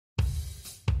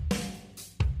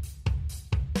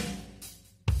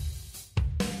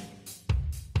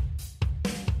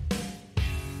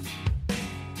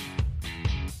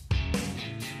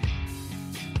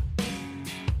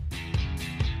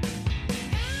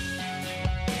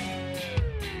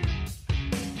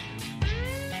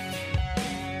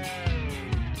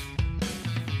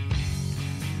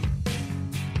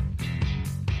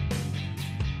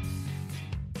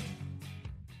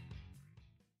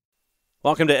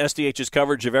Welcome to SDH's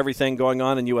coverage of everything going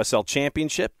on in USL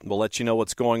Championship. We'll let you know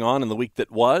what's going on in the week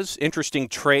that was. Interesting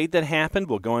trade that happened.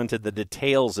 We'll go into the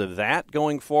details of that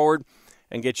going forward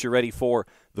and get you ready for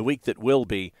the week that will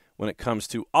be when it comes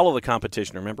to all of the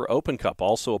competition. Remember, Open Cup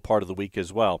also a part of the week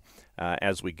as well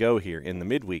as we go here in the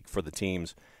midweek for the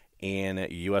teams in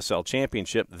USL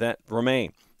Championship that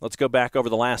remain. Let's go back over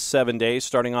the last 7 days,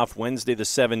 starting off Wednesday the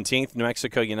 17th. New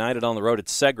Mexico United on the road at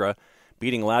Segra,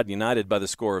 beating Loudoun United by the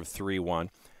score of 3-1.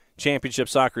 Championship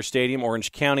Soccer Stadium,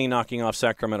 Orange County knocking off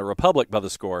Sacramento Republic by the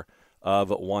score of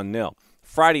 1-0.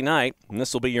 Friday night, and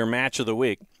this will be your match of the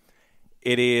week,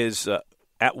 it is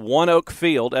at One Oak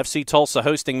Field, FC Tulsa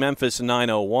hosting Memphis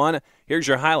 901. Here's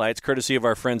your highlights, courtesy of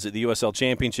our friends at the USL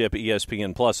Championship,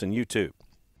 ESPN Plus, and YouTube.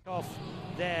 Off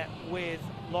there with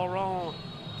Laurent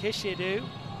Kishidou.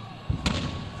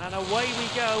 And away we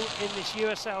go in this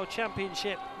USL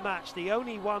Championship match, the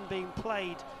only one being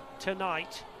played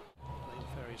tonight.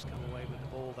 Ferry's come away with the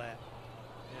ball there.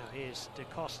 Now here's Da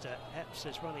Costa. Epps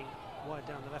is running wide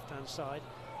down the left-hand side.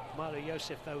 Milo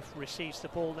Yosef, though, receives the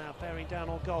ball now, bearing down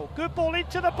on goal. Good ball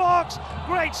into the box.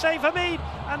 Great save, Hamid.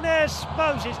 And there's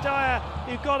Moses Dyer,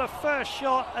 who got a first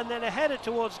shot and then a header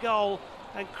towards goal.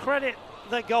 And credit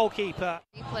the goalkeeper.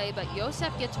 Replay, but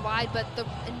Yosef gets wide, but the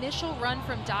initial run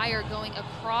from Dyer going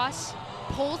across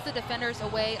pulls the defenders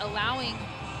away, allowing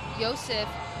Yosef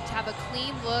to have a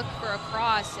clean look for a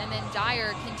cross, and then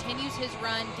Dyer continues his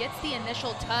run, gets the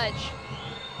initial touch,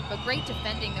 but great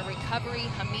defending, the recovery,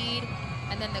 Hamid,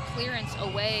 and then the clearance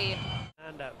away.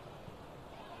 And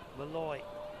Malloy,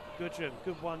 Goodrum,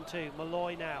 good 1-2.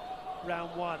 Malloy now,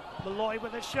 round one. Malloy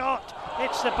with a shot,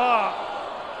 hits the bar.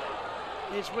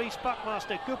 Is Reece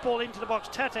Buckmaster, good ball into the box.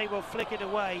 Tate will flick it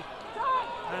away,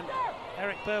 and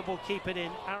Eric Bird will keep it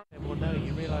in. Well, no,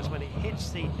 you realise when it hits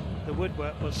the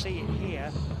woodwork, we'll see it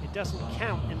here, it doesn't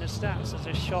count in the stats as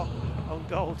a shot on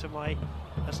goal, to my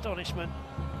astonishment,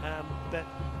 but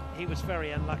he was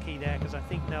very unlucky there, because I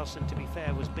think Nelson, to be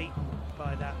fair, was beaten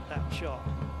by that shot.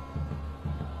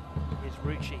 Here's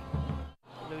Rucci.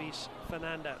 Luis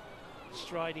Fernando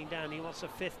striding down, he wants a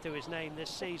fifth to his name this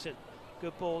season.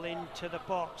 Good ball into the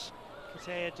box.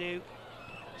 Kateadu,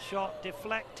 shot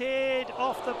deflected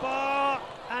off the bar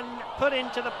and put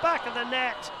into the back of the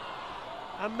net.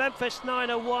 And Memphis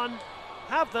 901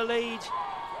 have the lead.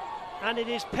 And it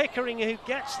is Pickering who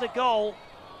gets the goal.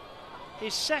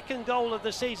 His second goal of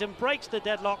the season, breaks the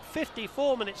deadlock.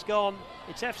 54 minutes gone.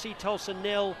 It's FC Tulsa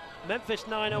 0, Memphis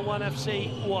 901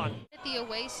 FC 1. At the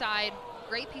away side,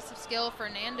 great piece of skill.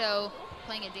 Fernando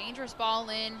playing a dangerous ball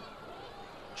in,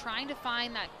 trying to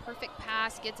find that perfect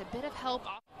pass, gets a bit of help.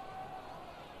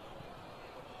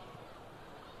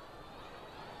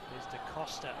 Here's Da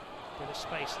Costa, bit of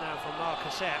space now for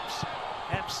Marcus Epps.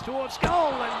 Epps towards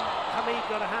goal, and Hamid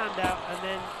got a hand out, and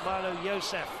then Milo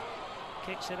Yosef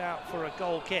kicks it out for a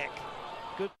goal kick.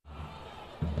 Good.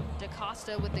 Da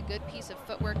Costa with a good piece of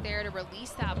footwork there to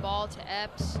release that ball to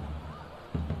Epps.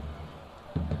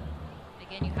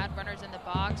 Again, you had runners in the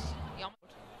box.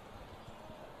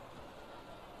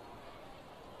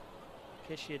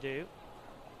 Kishidou.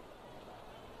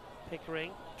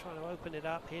 Pickering trying to open it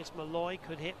up. Here's Malloy,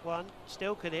 could hit one,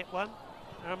 still could hit one.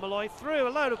 And Malloy through a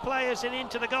load of players and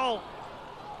into the goal.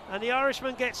 And the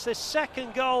Irishman gets the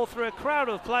second goal through a crowd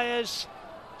of players.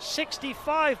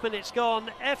 65 minutes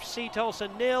gone. FC Tulsa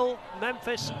 0,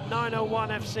 Memphis 901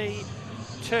 FC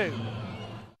 2.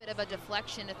 Bit of a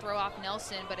deflection to throw off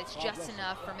Nelson, but it's just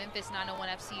enough for Memphis 901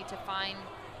 FC to find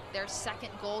their second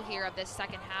goal here of this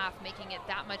second half, making it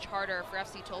that much harder for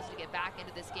FC Tulsa to get back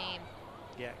into this game.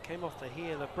 Yeah, it came off the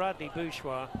heel of Bradley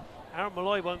Bourgeois. Aaron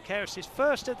Malloy won't care. It's his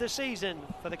first of the season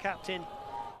for the captain.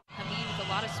 Hamid with a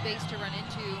lot of space to run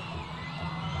into.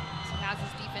 He has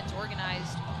his defense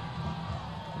organized.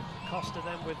 Costa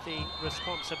then with the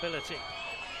responsibility.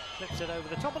 Flips it over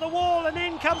the top of the wall, and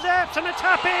in comes Epps, and a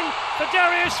tap in for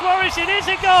Dario Suarez. It is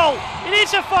a goal. It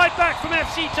is a fight back from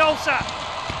FC Tulsa.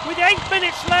 With 8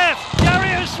 minutes left,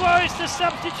 Dario Suarez, the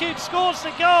substitute, scores the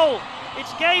goal.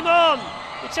 It's game on.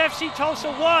 It's FC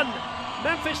Tulsa 1,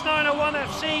 Memphis 901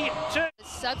 FC 2. The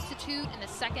substitute in the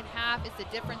second half is the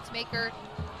difference maker.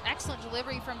 Excellent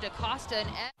delivery from Da Costa and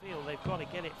They've got to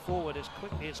get it forward as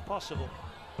quickly as possible.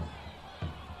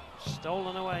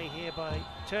 Stolen away here by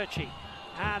Turchi.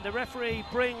 And the referee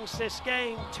brings this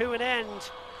game to an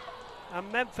end.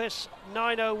 And Memphis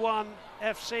 901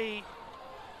 FC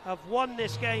have won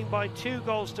this game by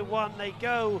 2-1. They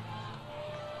go.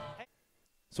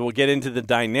 So we'll get into the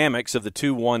dynamics of the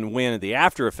 2-1 win and the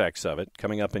after effects of it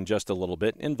coming up in just a little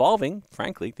bit, involving,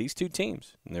 frankly, these two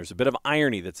teams. And there's a bit of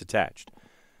irony that's attached.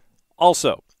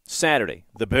 Also, Saturday,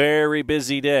 the very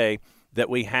busy day, that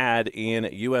we had in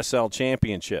USL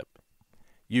Championship.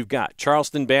 You've got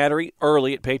Charleston Battery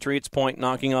early at Patriots Point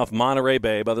knocking off Monterey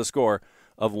Bay by the score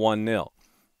of 1-0.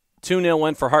 2-0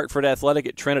 win for Hartford Athletic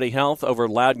at Trinity Health over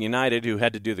Loudoun United, who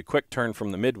had to do the quick turn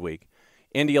from the midweek.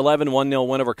 Indy 11 1-0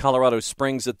 win over Colorado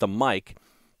Springs at the Mike.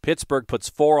 Pittsburgh puts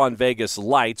 4 on Vegas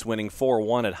Lights, winning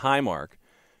 4-1 at Highmark.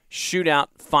 Shootout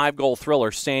 5-goal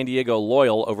thriller San Diego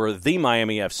Loyal over the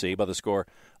Miami FC by the score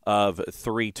of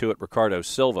 3-2 at Ricardo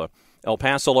Silva. El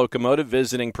Paso Locomotive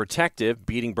visiting Protective,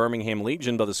 beating Birmingham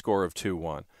Legion by the score of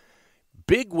 2-1.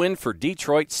 Big win for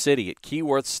Detroit City at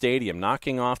Keyworth Stadium,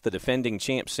 knocking off the defending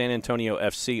champ San Antonio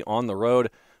FC on the road.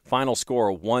 Final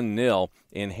score 1-0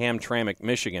 in Hamtramck,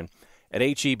 Michigan. At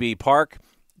HEB Park,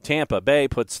 Tampa Bay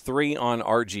puts 3 on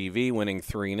RGV, winning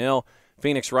 3-0.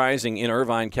 Phoenix Rising in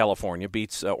Irvine, California,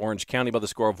 beats Orange County by the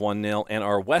score of 1-0. And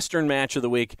our Western match of the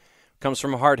week comes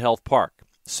from Heart Health Park.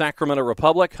 Sacramento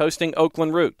Republic hosting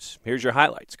Oakland Roots. Here's your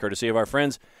highlights, courtesy of our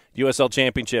friends, USL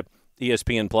Championship,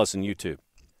 ESPN Plus, and YouTube.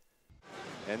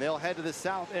 And they'll head to the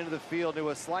south end of the field to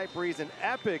a slight breeze. An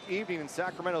epic evening in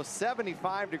Sacramento,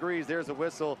 75 degrees. There's a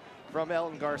whistle from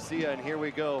Elton Garcia, and here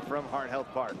we go from Heart Health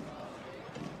Park.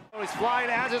 He's flying,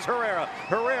 as is Herrera.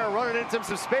 Herrera running into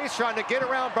some space, trying to get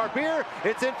around Barbier.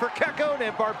 It's in for Keko,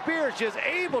 and Barbier's just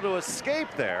able to escape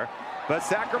there. But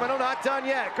Sacramento not done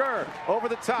yet. Kerr over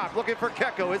the top, looking for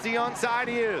Keko. Is he onside?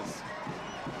 He is.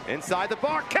 Inside the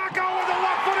bar, Keko with a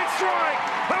left-footed strike.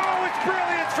 Oh, it's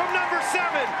brilliant from number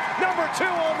 7, number 2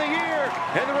 on the year.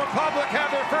 And the Republic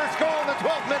have their first goal in the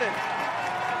 12th minute.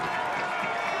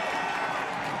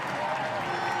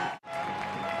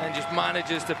 And just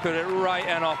manages to put it right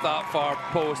in off that far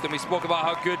post. And we spoke about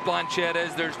how good Blanchett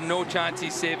is. There's no chance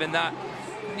he's saving that.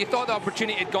 You thought the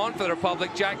opportunity had gone for the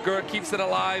Republic. Jack Gurr keeps it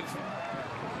alive,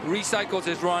 recycles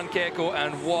his run, Keko,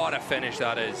 and what a finish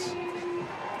that is.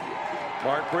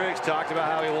 Mark Briggs talked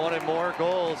about how he wanted more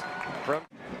goals from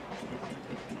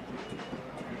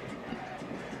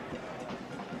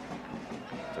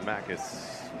Demakis.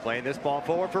 Playing this ball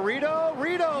forward for Rito.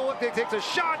 Rito takes a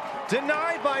shot,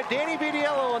 denied by Danny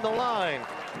Vidiello on the line.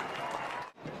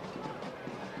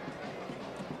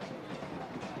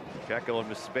 Keko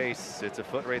into space. It's a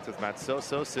foot race with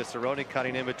Matsoso. Cicerone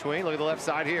cutting in between. Look at the left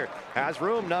side here. Has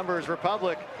room. Numbers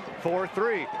Republic.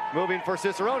 4-3. Moving for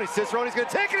Cicerone. Cicerone's going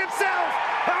to take it himself.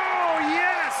 Oh,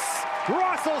 yes!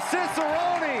 Russell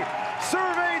Cicerone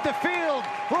surveyed the field,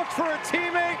 looked for a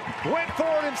teammate, went for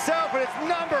it himself, and it's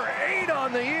number 8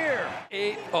 on the year.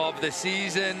 8 of the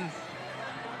season.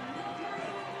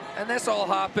 And this all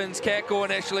happens. Keko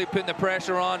initially putting the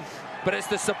pressure on, but it's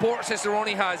the support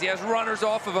Cicerone has. He has runners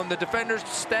off of him. The defenders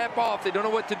step off. They don't know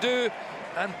what to do,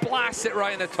 and blasts it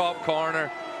right in the top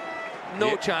corner.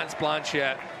 No chance,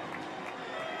 Blanchett.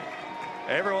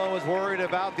 Everyone was worried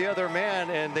about the other man,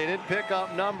 and they did pick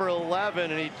up number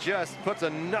 11, and he just puts a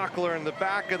knuckler in the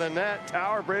back of the net.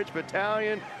 Tower Bridge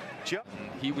Battalion.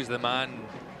 He was the man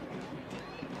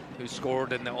who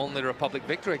scored in the only Republic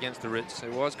victory against the Roots.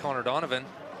 It was Connor Donovan.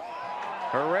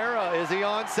 Herrera, is he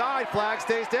onside? Flag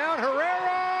stays down.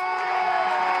 Herrera!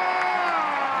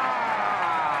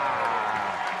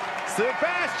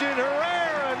 Sebastian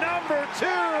Herrera, number 2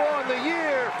 on the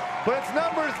year, but it's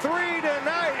number 3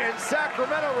 tonight, and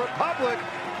Sacramento Republic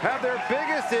have their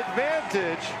biggest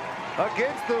advantage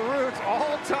against the Roots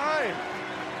all time.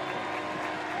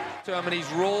 So, I mean,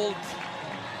 he's rolled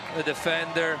the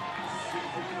defender,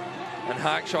 and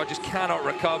Hackshaw just cannot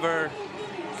recover.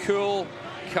 Cool,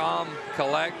 calm,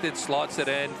 collected, slots it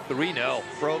in. 3-0.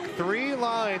 Broke 3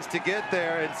 lines to get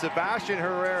there, and Sebastian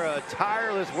Herrera, a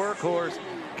tireless workhorse,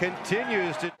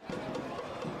 continues to.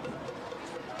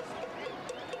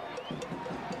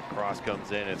 Cross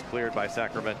comes in, it's cleared by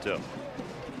Sacramento.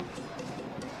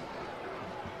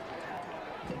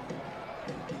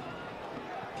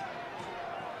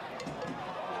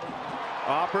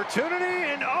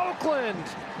 Opportunity in Oakland.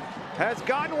 Has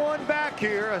gotten one back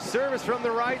here. A service from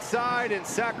the right side, and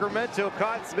Sacramento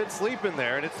caught been sleeping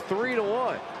there, and it's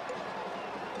 3-1.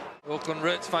 Oakland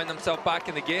Roots find themselves back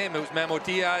in the game. It was Memo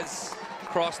Diaz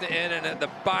crossing it in, and at the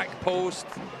back post,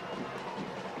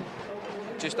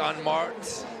 just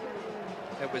unmarked,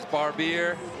 it was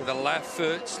Barbier with a left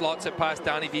foot, slots it past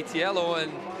Danny Vitiello,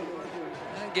 and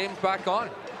game's back on.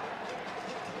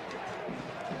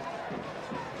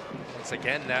 Once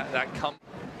again, that comes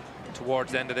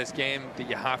towards the end of this game, but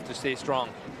you have to stay strong.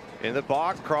 In the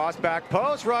box, cross back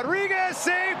post, Rodriguez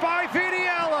saved by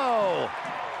Vitiello.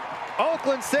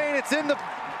 Oakland saying it's in the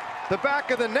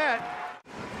back of the net.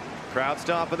 Crowd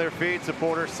stomping their feet,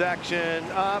 supporter section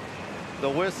up. The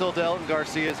whistle to Elton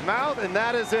Garcia's mouth, and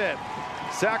that is it.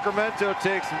 Sacramento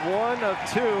takes one of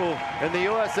two in the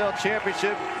USL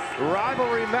Championship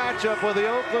rivalry matchup with the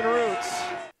Oakland Roots.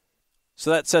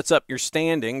 So that sets up your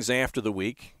standings after the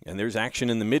week, and there's action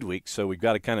in the midweek, so we've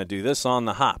got to kind of do this on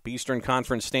the hop. Eastern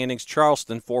Conference standings,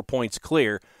 Charleston 4 points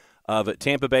clear of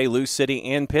Tampa Bay, Lou City,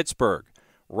 and Pittsburgh.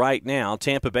 Right now,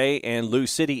 Tampa Bay and Lou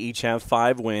City each have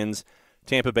 5 wins.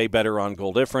 Tampa Bay better on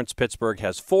goal difference. Pittsburgh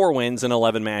has 4 wins in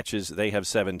 11 matches. They have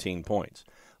 17 points.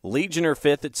 Legion are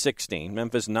 5th at 16.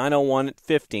 Memphis 901 at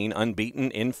 15, unbeaten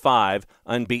in 5,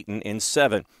 unbeaten in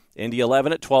 7. Indy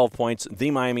 11 at 12 points. The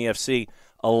Miami FC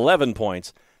 11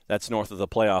 points. That's north of the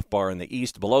playoff bar in the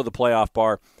East. Below the playoff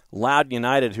bar, Loudoun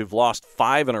United, who've lost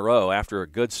 5 in a row after a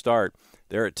good start.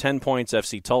 They're at 10 points.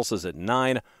 FC Tulsa's at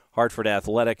 9. Hartford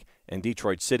Athletic and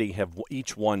Detroit City have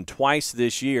each won twice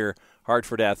this year.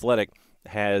 Hartford Athletic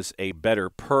has a better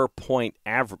per-point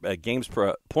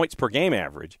points per game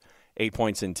average. 8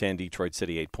 points in 10. Detroit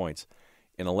City 8 points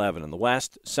in 11. In the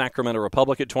West, Sacramento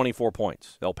Republic at 24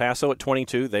 points. El Paso at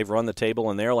 22. They've run the table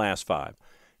in their last 5.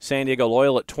 San Diego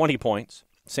Loyal at 20 points.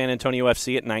 San Antonio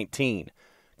FC at 19.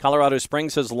 Colorado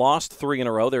Springs has lost 3 in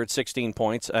a row. They're at 16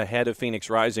 points, ahead of Phoenix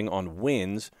Rising on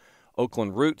wins.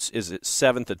 Oakland Roots is at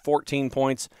 7th at 14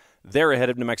 points. They're ahead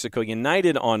of New Mexico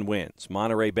United on wins.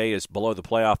 Monterey Bay is below the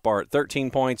playoff bar at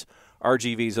 13 points.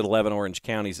 RGV's at 11. Orange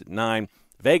County's at 9.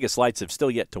 Vegas Lights have still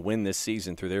yet to win this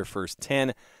season through their first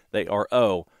 10. They are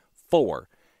 0-4-6.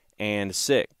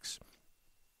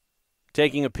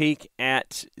 Taking a peek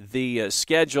at the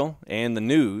schedule and the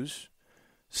news.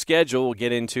 Schedule we'll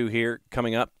get into here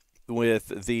coming up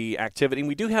with the activity.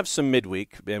 We do have some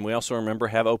midweek, and we also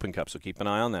have Open Cup, so keep an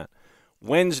eye on that.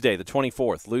 Wednesday, the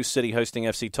 24th, Lou City hosting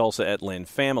FC Tulsa at Lynn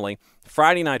Family.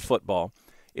 Friday night football.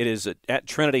 It is at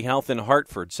Trinity Health in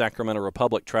Hartford. Sacramento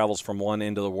Republic travels from one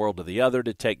end of the world to the other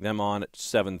to take them on at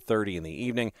 7:30 in the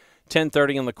evening.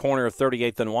 10:30 on the corner of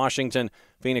 38th and Washington.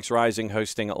 Phoenix Rising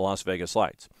hosting Las Vegas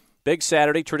Lights. Big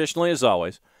Saturday, traditionally as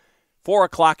always. 4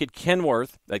 o'clock at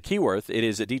Keyworth. It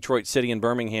is at Detroit City and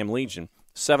Birmingham Legion.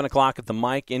 7 o'clock at the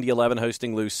Mike. Indy 11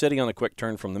 hosting Lou City on a quick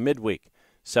turn from the midweek.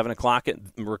 7 o'clock at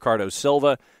Ricardo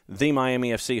Silva. The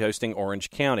Miami FC hosting Orange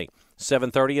County.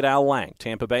 7:30 at Al Lang.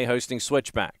 Tampa Bay hosting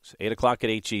Switchbacks. 8 o'clock at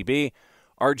HEB.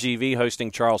 RGV hosting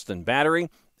Charleston Battery.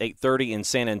 8:30 in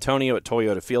San Antonio at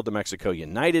Toyota Field. New Mexico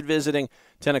United visiting.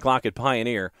 10 o'clock at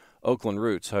Pioneer. Oakland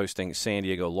Roots hosting San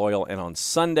Diego Loyal. And on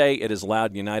Sunday, it is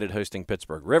Loudoun United hosting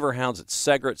Pittsburgh Riverhounds at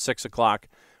Segra at 6 o'clock.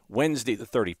 Wednesday, the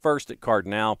 31st at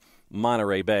Cardinal.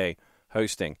 Monterey Bay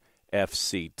hosting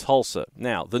FC Tulsa.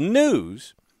 Now, the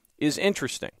news is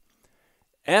interesting.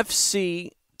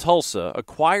 FC Tulsa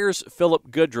acquires Philip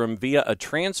Goodrum via a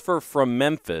transfer from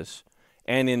Memphis,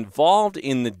 and involved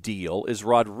in the deal is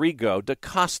Rodrigo da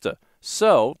Costa.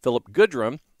 So, Philip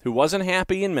Goodrum, who wasn't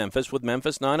happy in Memphis with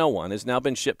Memphis 901, has now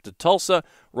been shipped to Tulsa.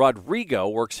 Rodrigo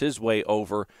works his way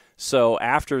over. So,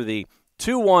 after the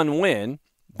 2-1 win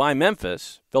by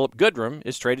Memphis, Philip Goodrum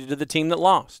is traded to the team that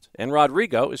lost, and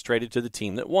Rodrigo is traded to the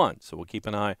team that won. So, we'll keep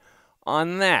an eye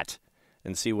on that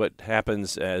and see what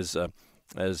happens as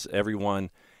everyone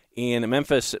in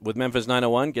Memphis with Memphis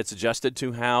 901 gets adjusted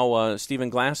to how Stephen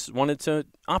Glass wanted to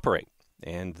operate.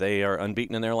 And they are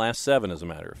unbeaten in their last 7, as a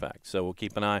matter of fact. So we'll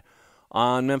keep an eye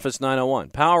on Memphis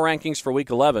 901. Power rankings for Week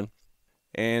 11,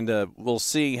 and we'll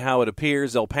see how it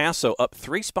appears. El Paso up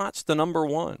 3 spots to number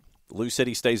 1. Lou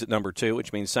City stays at number 2,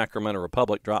 which means Sacramento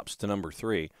Republic drops to number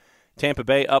 3. Tampa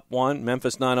Bay up 1,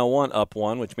 Memphis 901 up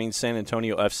 1, which means San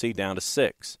Antonio FC down to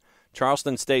 6.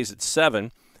 Charleston stays at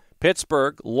 7.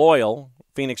 Pittsburgh, Loyal,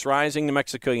 Phoenix Rising, New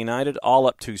Mexico United, all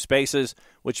up 2 spaces,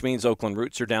 which means Oakland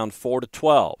Roots are down 4 to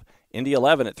 12. Indy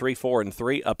 11 at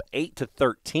 3-4-3, up 8 to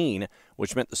 13,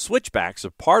 which meant the Switchbacks,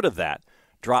 a part of that,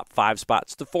 dropped 5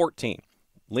 spots to 14.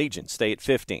 Legion stay at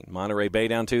 15. Monterey Bay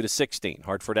down 2 to 16.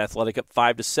 Hartford Athletic up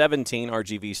 5 to 17.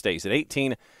 RGV stays at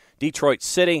 18. Detroit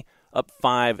City up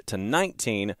 5 to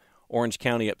 19. Orange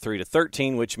County up 3 to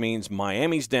 13, which means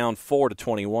Miami's down 4 to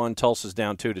 21. Tulsa's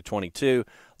down 2 to 22.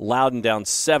 Loudoun down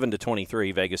 7 to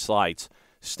 23. Vegas Lights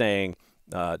staying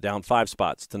down 5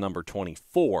 spots to number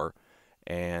 24.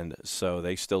 And so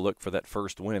they still look for that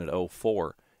first win at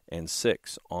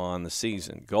 0-4-6 on the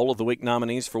season. Goal of the Week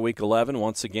nominees for Week 11.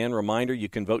 Once again, reminder, you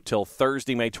can vote till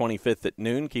Thursday, May 25th at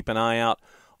noon. Keep an eye out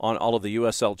on all of the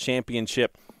USL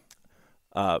Championship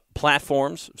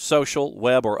platforms, social,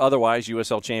 web, or otherwise.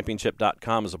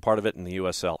 USLchampionship.com is a part of it in the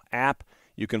USL app.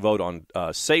 You can vote on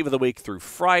Save of the Week through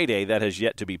Friday. That has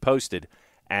yet to be posted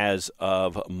as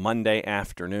of Monday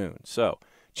afternoon. So,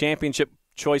 championship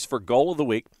choice for Goal of the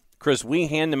Week. Chris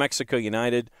Weehan, New Mexico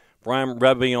United. Brian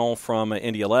Rebillon from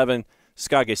Indy 11.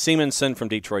 Skage Simonson from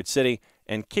Detroit City.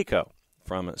 And Kiko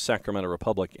from Sacramento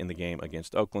Republic in the game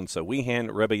against Oakland. So Wehan,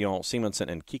 Rebellon, Simonson,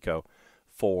 and Kiko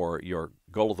for your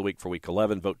goal of the week for Week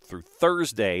 11. Vote through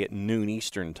Thursday at noon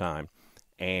Eastern time,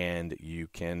 and you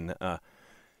can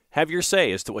have your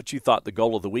say as to what you thought the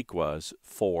goal of the week was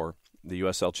for the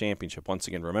USL Championship. Once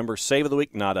again, remember, Save of the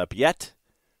Week not up yet,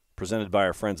 presented by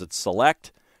our friends at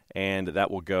Select, and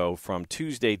that will go from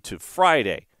Tuesday to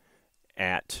Friday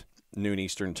at noon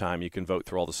Eastern time. You can vote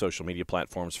through all the social media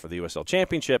platforms for the USL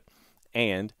Championship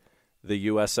and the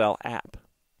USL app.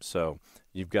 So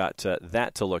you've got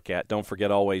that to look at. Don't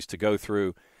forget always to go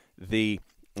through the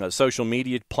social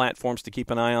media platforms to keep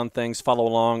an eye on things. Follow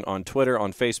along on Twitter,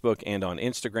 on Facebook, and on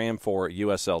Instagram for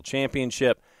USL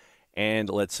Championship. And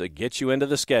let's get you into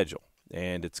the schedule.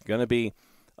 And it's going to be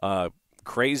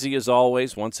crazy as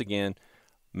always. Once again,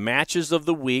 matches of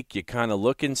the week. You kind of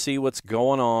look and see what's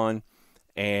going on.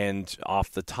 And off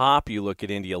the top, you look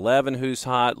at Indy 11, who's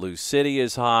hot. Lou City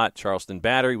is hot. Charleston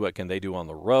Battery, what can they do on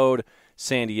the road?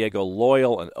 San Diego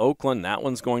Loyal and Oakland, that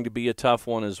one's going to be a tough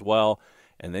one as well.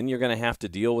 And then you're going to have to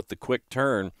deal with the quick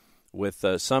turn with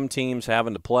some teams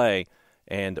having to play.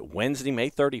 And Wednesday, May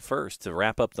 31st, to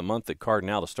wrap up the month at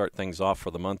Cardinal to start things off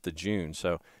for the month of June.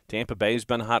 So Tampa Bay's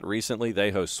been hot recently.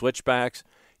 They host Switchbacks.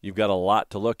 You've got a lot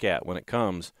to look at when it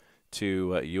comes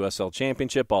to USL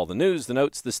Championship, all the news, the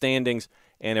notes, the standings,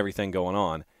 and everything going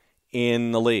on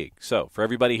in the league. So for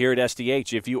everybody here at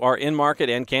SDH, if you are in market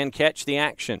and can catch the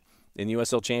action in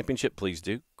USL Championship, please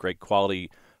do. Great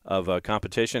quality of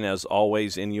competition, as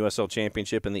always, in USL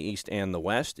Championship in the East and the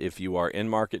West. If you are in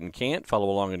market and can't, follow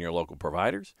along on your local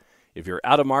providers. If you're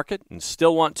out of market and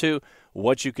still want to,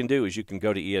 what you can do is you can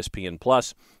go to ESPN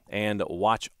Plus and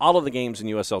watch all of the games in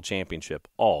USL Championship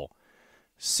all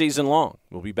season long.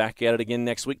 We'll be back at it again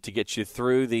next week to get you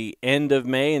through the end of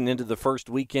May and into the first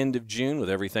weekend of June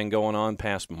with everything going on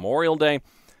past Memorial Day.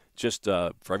 Just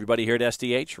for everybody here at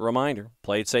SDH, a reminder,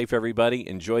 play it safe, everybody.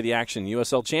 Enjoy the action in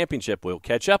USL Championship. We'll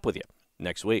catch up with you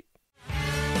next week.